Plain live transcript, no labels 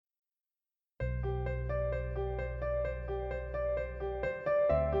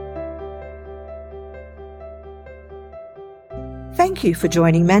Thank you for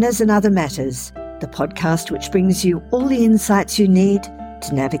joining Manners and Other Matters, the podcast which brings you all the insights you need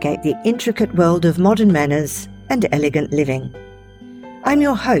to navigate the intricate world of modern manners and elegant living. I'm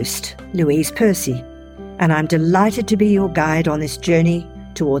your host, Louise Percy, and I'm delighted to be your guide on this journey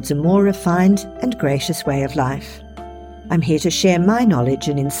towards a more refined and gracious way of life. I'm here to share my knowledge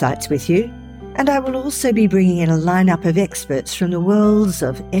and insights with you, and I will also be bringing in a lineup of experts from the worlds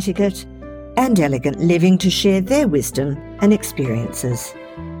of etiquette and elegant living to share their wisdom and experiences.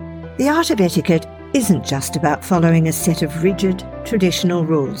 The art of etiquette isn't just about following a set of rigid, traditional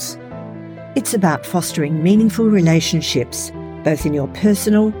rules. It's about fostering meaningful relationships, both in your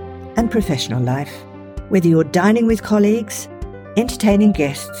personal and professional life, whether you're dining with colleagues, entertaining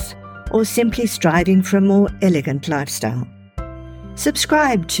guests, or simply striving for a more elegant lifestyle.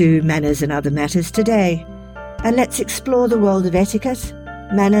 Subscribe to Manners and Other Matters today, and let's explore the world of etiquette,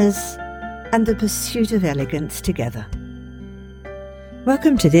 manners, and the pursuit of elegance together.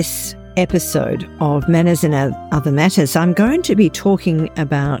 Welcome to this episode of Manners and Other Matters. I'm going to be talking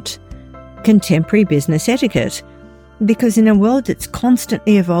about contemporary business etiquette, because in a world that's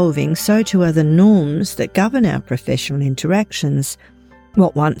constantly evolving, so too are the norms that govern our professional interactions.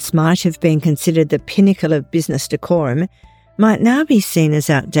 What once might have been considered the pinnacle of business decorum might now be seen as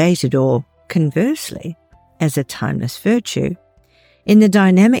outdated or, conversely, as a timeless virtue. In the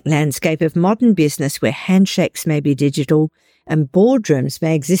dynamic landscape of modern business where handshakes may be digital and boardrooms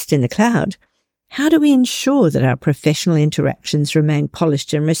may exist in the cloud, how do we ensure that our professional interactions remain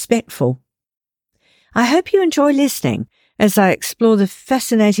polished and respectful? I hope you enjoy listening as I explore the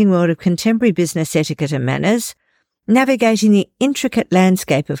fascinating world of contemporary business etiquette and manners, navigating the intricate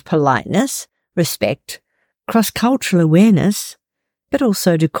landscape of politeness, respect, cross-cultural awareness, but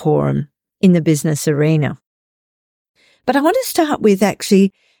also decorum in the business arena. But I want to start with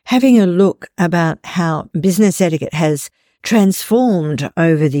actually having a look about how business etiquette has transformed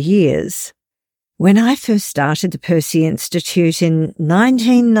over the years. When I first started the Percy Institute in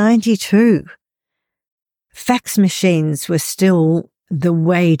 1992, fax machines were still the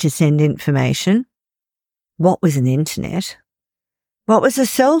way to send information. What was an internet? What was a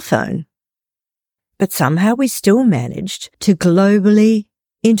cell phone? But somehow we still managed to globally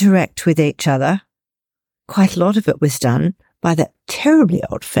interact with each other. Quite a lot of it was done by that terribly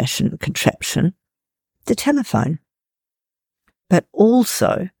old-fashioned contraption, the telephone. But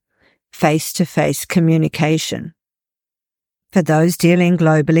also face-to-face communication. For those dealing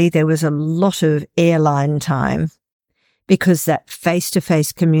globally, there was a lot of airline time because that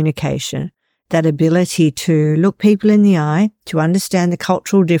face-to-face communication, that ability to look people in the eye, to understand the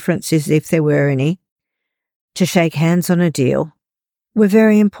cultural differences if there were any, to shake hands on a deal, were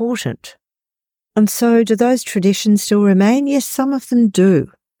very important. And so do those traditions still remain? Yes, some of them do.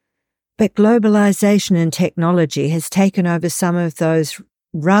 But globalization and technology has taken over some of those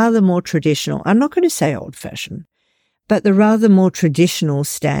rather more traditional, I'm not going to say old-fashioned, but the rather more traditional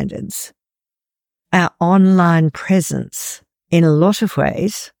standards. Our online presence, in a lot of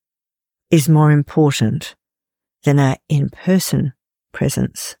ways, is more important than our in-person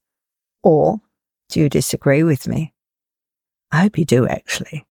presence. Or, do you disagree with me? I hope you do,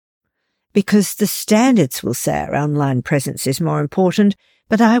 actually. Because the standards will say our online presence is more important,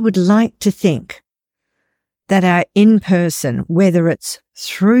 but I would like to think that our in-person, whether it's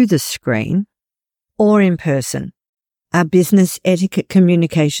through the screen or in person, our business etiquette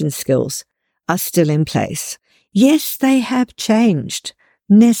communication skills are still in place. Yes, they have changed,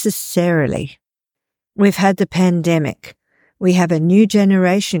 necessarily. We've had the pandemic. We have a new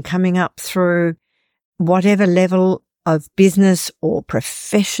generation coming up through whatever level of business or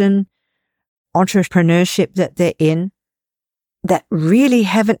profession, entrepreneurship that they're in, that really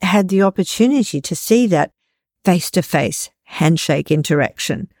haven't had the opportunity to see that face-to-face handshake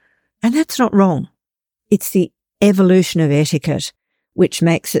interaction. And that's not wrong. It's the evolution of etiquette which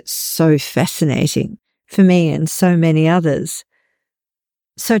makes it so fascinating for me and so many others.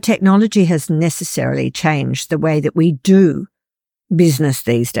 So technology has necessarily changed the way that we do business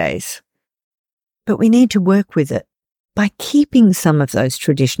these days. But we need to work with it by keeping some of those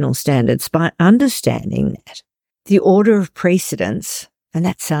traditional standards, by understanding that the order of precedence, and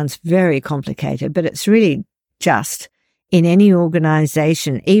that sounds very complicated, but it's really just in any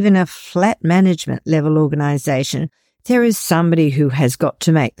organization, even a flat management level organization, there is somebody who has got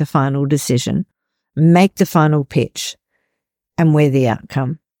to make the final decision, make the final pitch, and we're the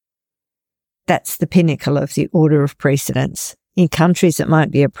outcome. That's the pinnacle of the order of precedence. In countries, it might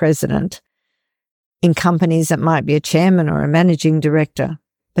be a president. In companies, it might be a chairman or a managing director.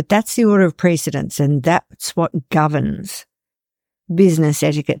 But that's the order of precedence, and that's what governs business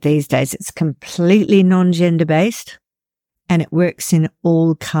etiquette these days. It's completely non-gender based. and it works in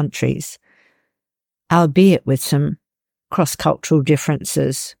all countries, albeit with some cross-cultural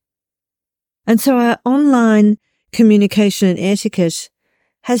differences. And so our online communication and etiquette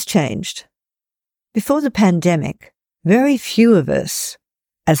has changed. Before the pandemic, very few of us,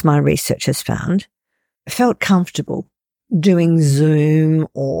 as my research has found, felt comfortable doing Zoom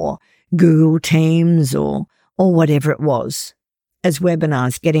or Google Teams or whatever it was as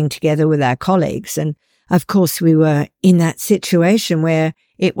webinars, getting together with our colleagues. And of course, we were in that situation where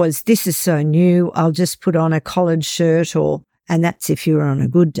it was, this is so new, I'll just put on a collared shirt and that's if you were on a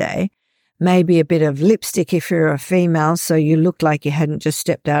good day, maybe a bit of lipstick if you're a female so you look like you hadn't just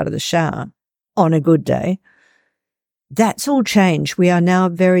stepped out of the shower on a good day. That's all changed. We are now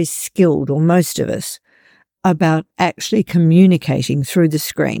very skilled, or most of us, about actually communicating through the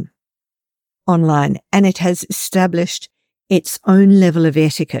screen online, and it has established its own level of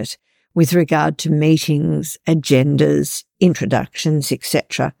etiquette with regard to meetings, agendas, introductions,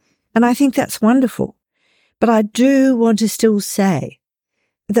 etc. And I think that's wonderful. But I do want to still say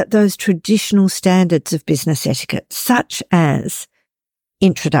that those traditional standards of business etiquette, such as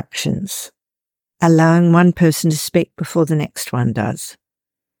introductions, allowing one person to speak before the next one does,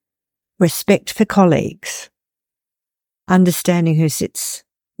 respect for colleagues, understanding who sits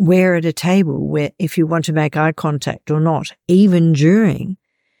where at a table, where if you want to make eye contact or not, even during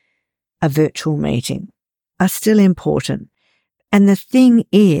a virtual meeting, are still important. And the thing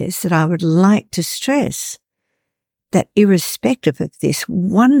is that I would like to stress that irrespective of this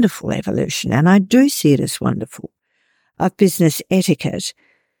wonderful evolution, and I do see it as wonderful, of business etiquette,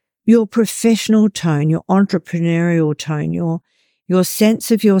 your professional tone, your entrepreneurial tone, your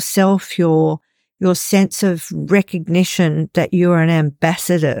sense of yourself, your sense of recognition that you are an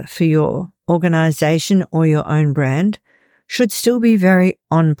ambassador for your organization or your own brand should still be very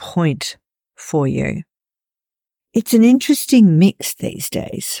on point for you. It's an interesting mix these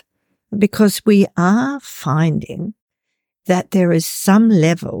days because we are finding that there is some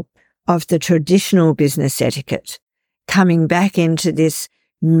level of the traditional business etiquette coming back into this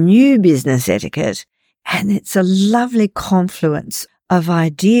new business etiquette, and it's a lovely confluence of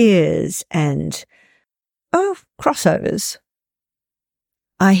ideas and crossovers.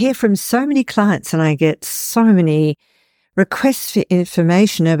 I hear from so many clients and I get so many requests for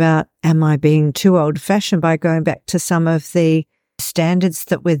information about, am I being too old-fashioned by going back to some of the standards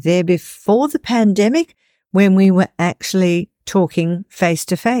that were there before the pandemic when we were actually talking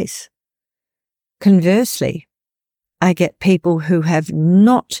face-to-face? Conversely, I get people who have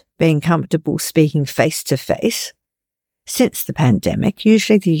not been comfortable speaking face-to-face since the pandemic,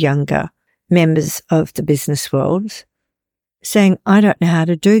 usually the younger members of the business world, saying, I don't know how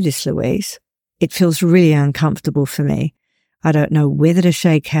to do this, Louise. It feels really uncomfortable for me. I don't know whether to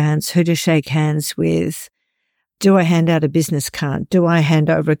shake hands, who to shake hands with. Do I hand out a business card? Do I hand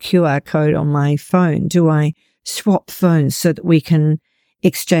over a QR code on my phone? Do I swap phones so that we can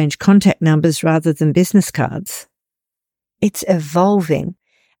exchange contact numbers rather than business cards? It's evolving,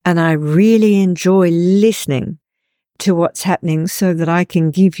 and I really enjoy listening to what's happening so that I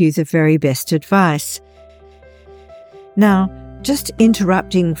can give you the very best advice. Now, just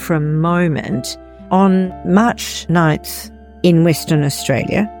interrupting for a moment, on March 9th in Western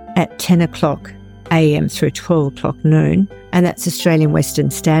Australia at 10 o'clock a.m. through 12 o'clock noon, and that's Australian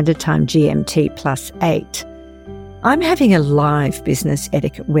Western Standard Time, GMT +8, I'm having a live business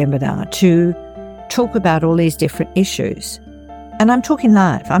etiquette webinar to talk about all these different issues. And I'm talking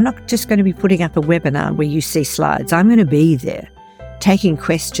live. I'm not just going to be putting up a webinar where you see slides. I'm going to be there taking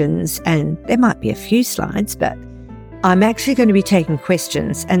questions, and there might be a few slides, but I'm actually going to be taking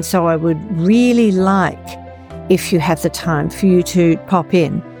questions. And so I would really like, if you have the time, for you to pop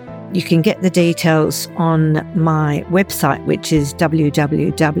in. You can get the details on my website, which is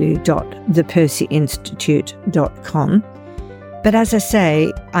www.thepercyinstitute.com. But as I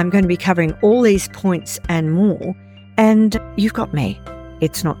say, I'm going to be covering all these points and more. And you've got me.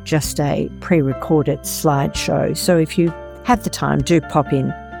 It's not just a pre-recorded slideshow. So if you have the time, do pop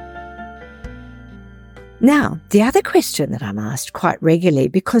in. Now, the other question that I'm asked quite regularly,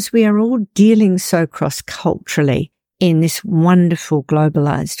 because we are all dealing so cross-culturally in this wonderful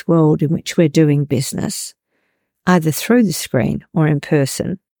globalized world in which we're doing business, either through the screen or in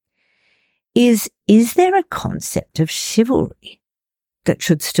person, is there a concept of chivalry that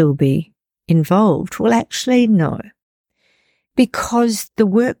should still be involved? Well, actually, no. Because the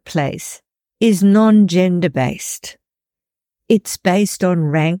workplace is non-gender based. It's based on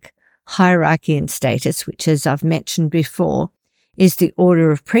rank, hierarchy and status, which, as I've mentioned before, is the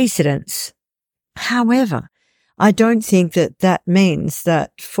order of precedence. However, I don't think that means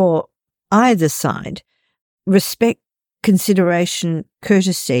that for either side, respect consideration,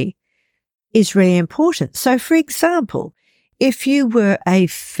 courtesy is really important. So, for example, if you were a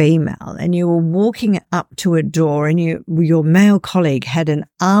female and you were walking up to a door and your male colleague had an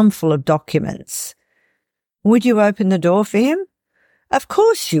armful of documents, would you open the door for him? Of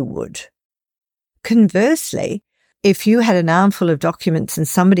course you would. Conversely, if you had an armful of documents and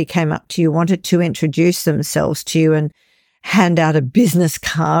somebody came up to you, wanted to introduce themselves to you and hand out a business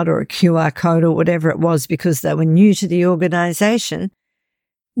card or a QR code or whatever it was because they were new to the organization,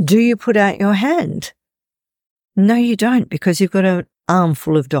 do you put out your hand? No, you don't, because you've got an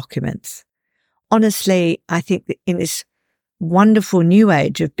armful of documents. Honestly, I think that in this wonderful new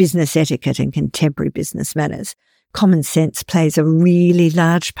age of business etiquette and contemporary business manners, common sense plays a really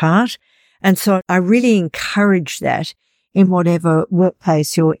large part. And so I really encourage that in whatever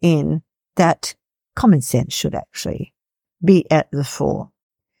workplace you're in, that common sense should actually be at the fore.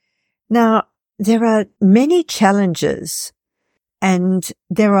 Now, there are many challenges and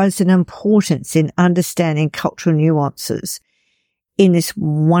there is an importance in understanding cultural nuances in this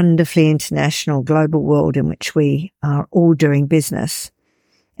wonderfully international global world in which we are all doing business.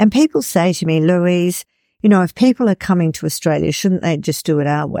 And people say to me, Louise, if people are coming to Australia, shouldn't they just do it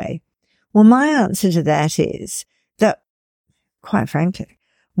our way? Well, my answer to that is that, quite frankly,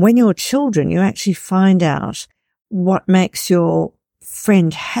 when you're children, you actually find out what makes your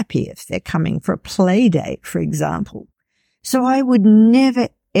friend happy if they're coming for a play date, for example. So I would never,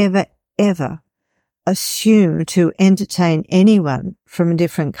 ever, ever assume to entertain anyone from a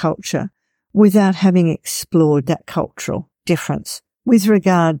different culture without having explored that cultural difference with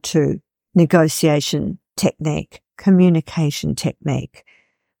regard to negotiation technique, communication technique,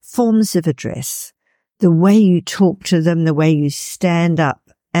 forms of address, the way you talk to them, the way you stand up,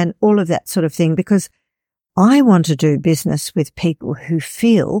 and all of that sort of thing, because I want to do business with people who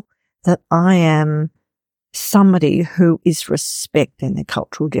feel that I am somebody who is respecting the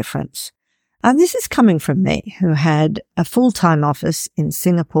cultural difference. And this is coming from me, who had a full-time office in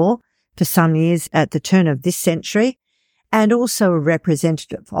Singapore for some years at the turn of this century, and also a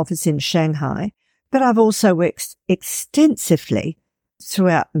representative office in Shanghai. But I've also worked extensively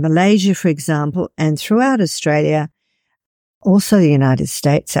throughout Malaysia, for example, and throughout Australia, also the United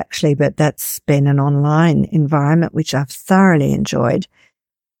States, actually, but that's been an online environment, which I've thoroughly enjoyed.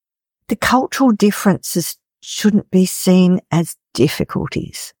 The cultural differences shouldn't be seen as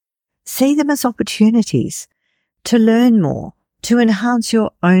difficulties. See them as opportunities to learn more, to enhance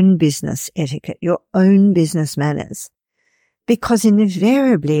your own business etiquette, your own business manners. Because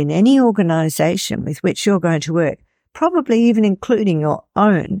invariably in any organization with which you're going to work, probably even including your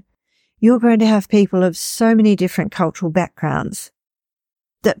own, you're going to have people of so many different cultural backgrounds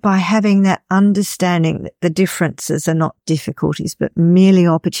that by having that understanding that the differences are not difficulties, but merely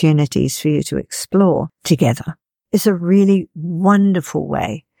opportunities for you to explore together is a really wonderful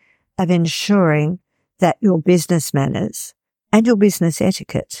way of ensuring that your business manners and your business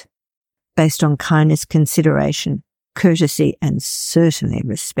etiquette, based on kindness, consideration, courtesy, and certainly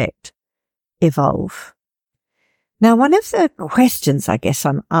respect, evolve. Now, one of the questions I guess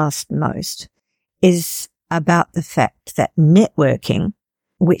I'm asked most is about the fact that networking,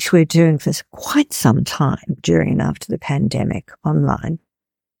 which we're doing for quite some time during and after the pandemic online,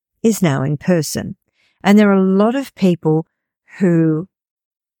 is now in person. And there are a lot of people who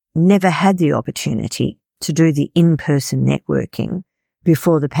never had the opportunity to do the in-person networking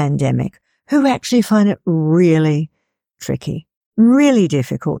before the pandemic, who actually find it really tricky, really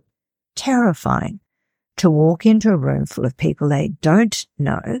difficult, terrifying to walk into a room full of people they don't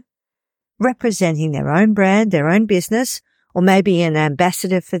know, representing their own brand, their own business, or maybe an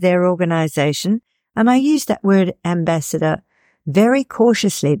ambassador for their organization. And I use that word ambassador very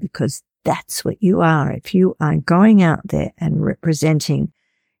cautiously because that's what you are. If you are going out there and representing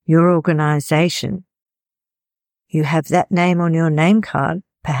your organization, you have that name on your name card,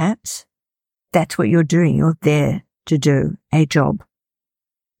 perhaps. That's what you're doing. You're there to do a job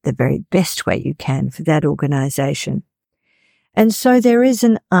the very best way you can for that organization. And so there is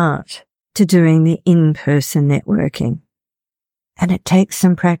an art to doing the in-person networking. And it takes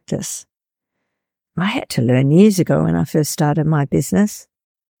some practice. I had to learn years ago when I first started my business,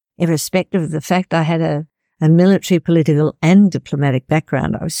 irrespective of the fact I had a military, political and diplomatic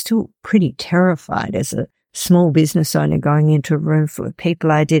background. I was still pretty terrified as a small business owner going into a room full of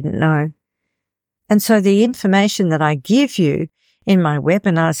people I didn't know. And so the information that I give you in my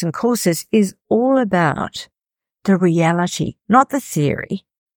webinars and courses is all about the reality, not the theory,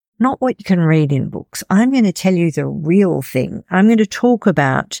 not what you can read in books. I'm going to tell you the real thing. I'm going to talk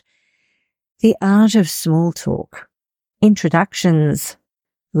about the art of small talk, introductions,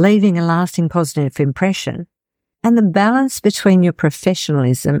 leaving a lasting positive impression, And the balance between your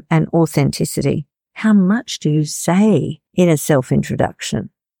professionalism and authenticity. How much do you say in a self-introduction?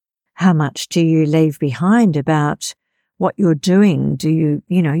 How much do you leave behind about what you're doing?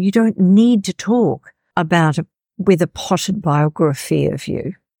 You don't need to talk about with a potted biography of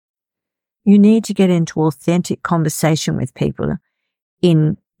you. You need to get into authentic conversation with people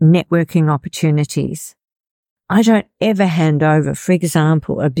in networking opportunities. I don't ever hand over, for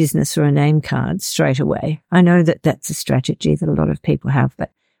example, a business or a name card straight away. I know that that's a strategy that a lot of people have,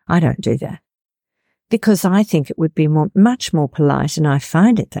 but I don't do that because I think it would be much more polite, and I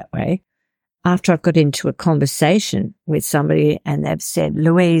find it that way, after I've got into a conversation with somebody and they've said,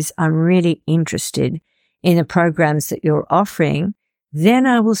 Louise, I'm really interested in the programs that you're offering. Then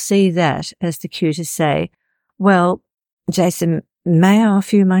I will see that as the cue to say, well, Jason, may I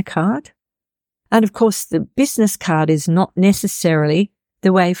offer you my card? And of course, the business card is not necessarily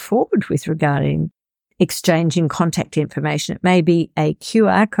the way forward with regarding exchanging contact information. It may be a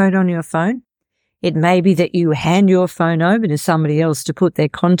QR code on your phone. It may be that you hand your phone over to somebody else to put their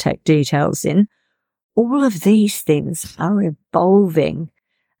contact details in. All of these things are evolving,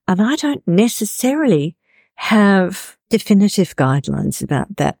 and I don't necessarily have definitive guidelines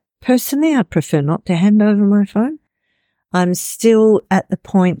about that. Personally, I prefer not to hand over my phone. I'm still at the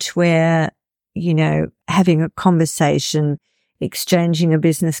point where, having a conversation, exchanging a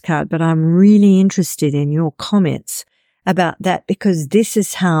business card, but I'm really interested in your comments about that because this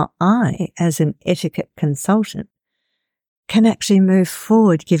is how I, as an etiquette consultant, can actually move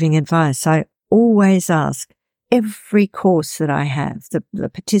forward giving advice. I always ask every course that I have, the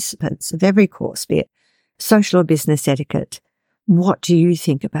participants of every course, be it social or business etiquette, what do you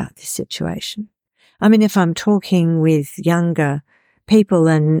think about this situation? I mean, if I'm talking with younger people,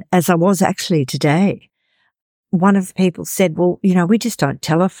 and as I was actually today, one of the people said, well, we just don't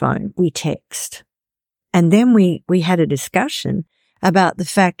telephone, we text. And then we had a discussion about the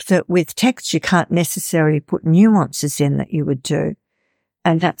fact that with text, you can't necessarily put nuances in that you would do.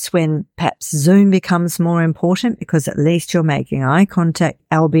 And that's when perhaps Zoom becomes more important because at least you're making eye contact,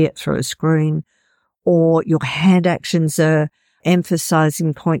 albeit through a screen, or your hand actions are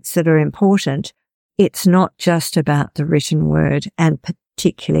emphasizing points that are important. It's not just about the written word, and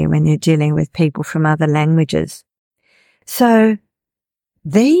particularly when you're dealing with people from other languages. So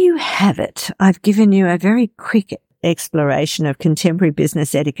there you have it. I've given you a very quick exploration of contemporary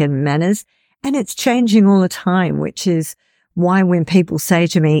business etiquette and manners, and it's changing all the time, which is why when people say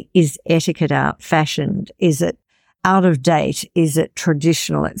to me, is etiquette out-fashioned? Is it out of date? Is it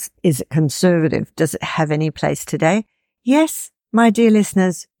traditional? Is it conservative? Does it have any place today? Yes, my dear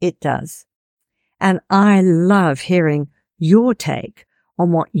listeners, it does. And I love hearing your take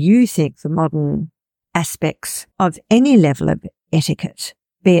on what you think the modern aspects of any level of etiquette,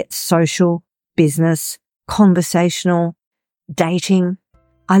 be it social, business, conversational, dating.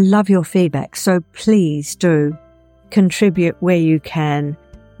 I love your feedback, so please do contribute where you can.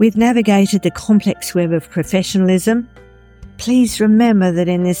 We've navigated the complex web of professionalism. Please remember that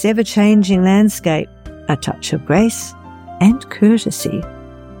in this ever-changing landscape, a touch of grace and courtesy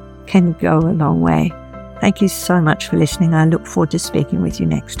can go a long way. Thank you so much for listening. I look forward to speaking with you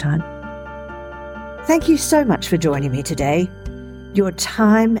next time. Thank you so much for joining me today. Your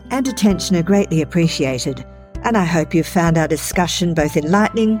time and attention are greatly appreciated, and I hope you've found our discussion both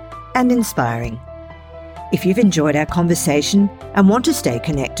enlightening and inspiring. If you've enjoyed our conversation and want to stay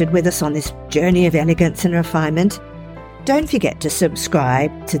connected with us on this journey of elegance and refinement, don't forget to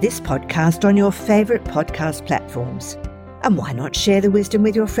subscribe to this podcast on your favourite podcast platforms. And why not share the wisdom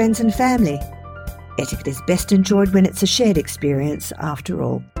with your friends and family? Etiquette is best enjoyed when it's a shared experience, after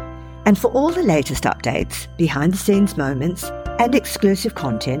all. And for all the latest updates, behind-the-scenes moments, and exclusive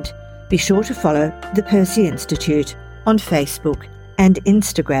content, be sure to follow the Percy Institute on Facebook and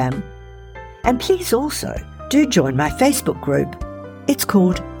Instagram. And please also do join my Facebook group. It's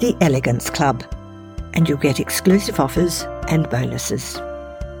called The Elegance Club, and you'll get exclusive offers and bonuses.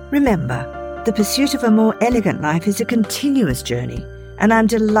 Remember, the pursuit of a more elegant life is a continuous journey, and I'm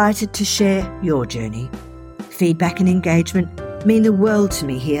delighted to share your journey. Feedback and engagement mean the world to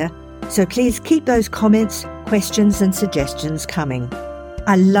me here, so please keep those comments, questions and suggestions coming.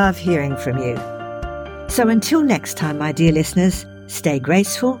 I love hearing from you. So until next time, my dear listeners, stay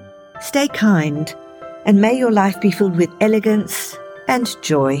graceful, stay kind, and may your life be filled with elegance and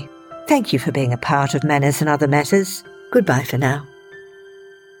joy. Thank you for being a part of Manners and Other Matters. Goodbye for now.